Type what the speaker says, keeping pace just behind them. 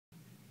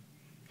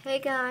Hey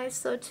guys,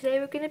 so today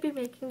we're going to be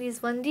making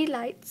these 1D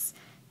lights,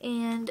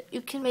 and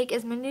you can make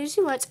as many as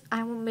you want.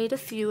 I made a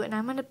few and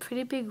I'm on a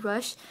pretty big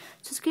rush,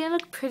 so it's going to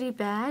look pretty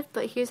bad,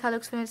 but here's how it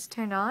looks when it's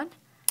turned on.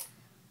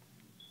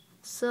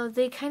 So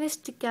they kind of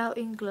stick out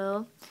and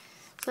glow.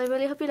 So I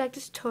really hope you like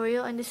this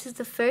tutorial, and this is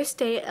the first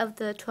day of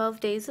the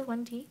 12 days of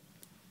 1D.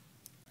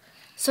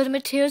 So the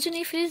materials you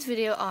need for this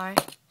video are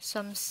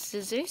some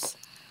scissors,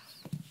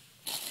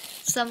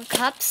 some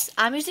cups.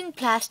 I'm using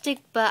plastic,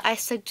 but I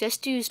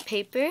suggest you use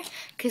paper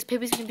because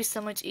paper is going to be so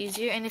much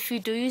easier. And if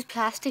you do use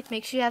plastic,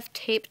 make sure you have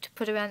tape to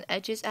put around the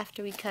edges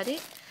after we cut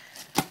it.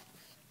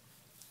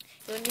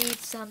 You'll need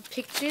some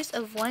pictures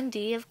of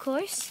 1D, of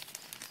course.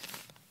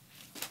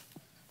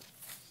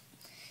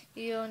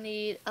 You'll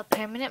need a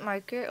permanent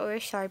marker or a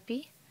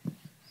Sharpie.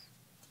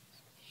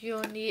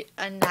 You'll need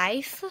a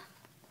knife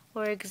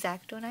or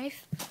X-Acto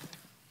knife.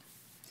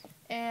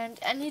 And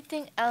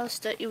anything else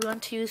that you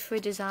want to use for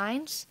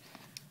designs.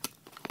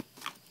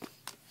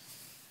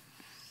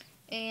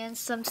 And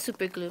some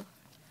super glue,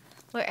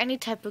 or any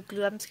type of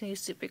glue. I'm just going to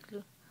use super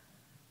glue.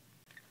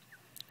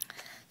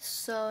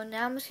 So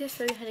now I'm just going to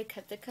show you how to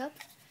cut the cup.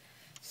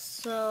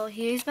 So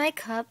here's my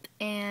cup,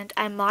 and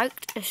I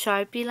marked a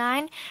Sharpie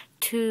line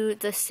to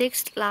the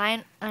 6th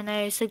line, and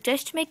I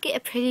suggest you make it a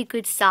pretty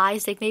good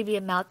size, like maybe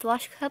a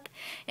mouthwash cup.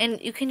 And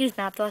you can use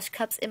mouthwash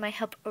cups, it might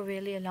help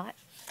really a lot.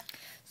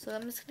 So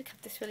I'm just going to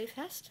cut this really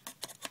fast.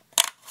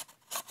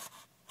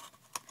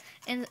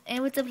 And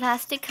with the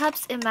plastic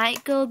cups, it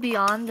might go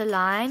beyond the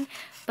line,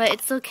 but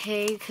it's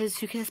okay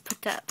because you can just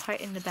put that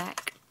part in the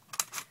back.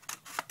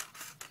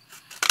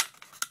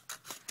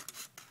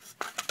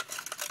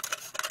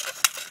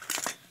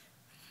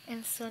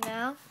 And so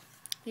now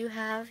you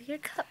have your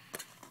cup.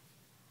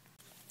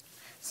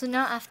 So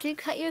now after you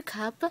cut your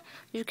cup,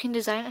 you can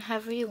design it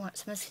however you want.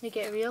 So I'm just going to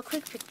get a real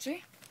quick picture.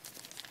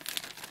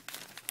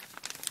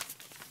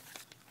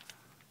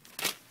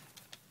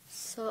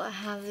 So I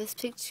have this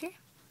picture.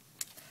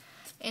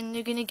 And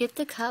you're going to get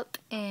the cup,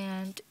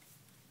 and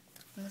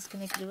I'm just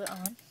going to glue it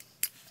on.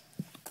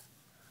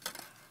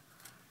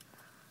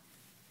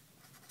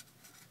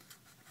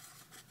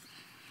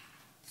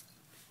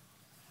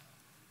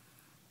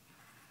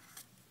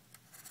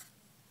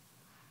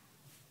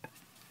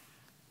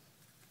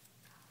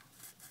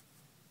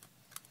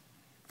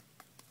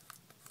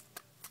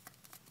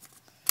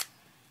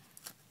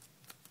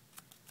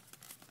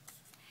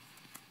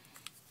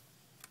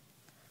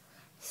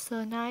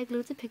 So now I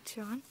glued the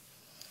picture on.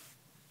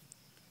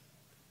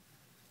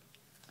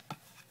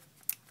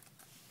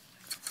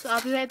 So I'll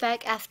be right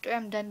back after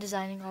I'm done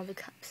designing all the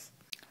cups.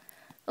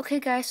 Okay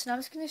guys, so now I'm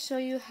just going to show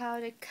you how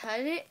to cut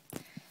it.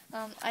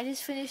 I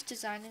just finished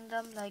designing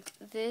them like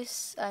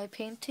this. I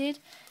painted,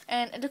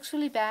 and it looks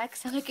really bad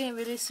because I'm getting a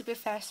really super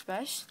fast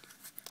brush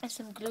and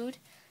some glued.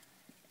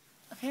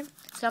 Okay,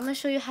 so I'm going to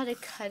show you how to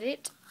cut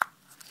it.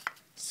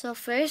 So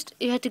first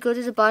you have to go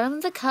to the bottom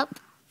of the cup,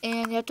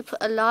 and you have to put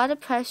a lot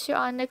of pressure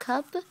on the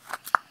cup,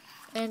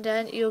 and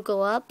then you'll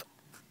go up.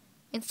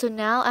 And so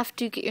now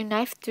after you get your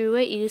knife through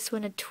it, you just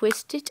want to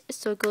twist it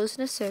so it goes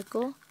in a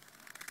circle.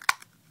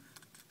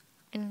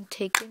 And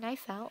take your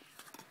knife out.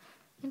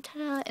 And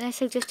ta-da! And I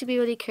suggest you be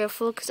really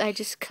careful because I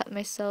just cut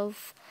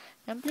myself.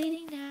 I'm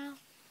bleeding now.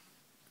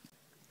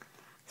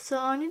 So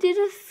I only did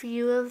a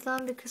few of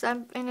them because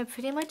I'm in a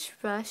pretty much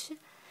rush.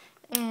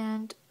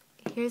 And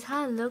here's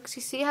how it looks.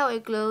 You see how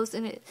it glows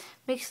and it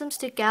makes them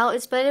stick out.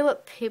 It's better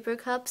with paper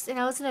cups, and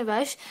I was in a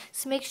rush.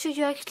 So make sure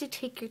you actually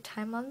take your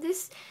time on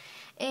this.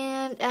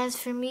 And as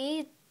for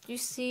me, you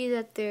see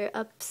that they're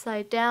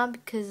upside down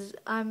because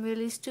I'm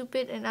really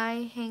stupid and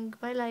I hang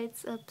my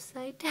lights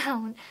upside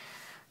down.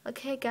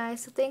 Okay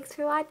guys, so thanks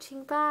for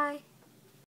watching. Bye.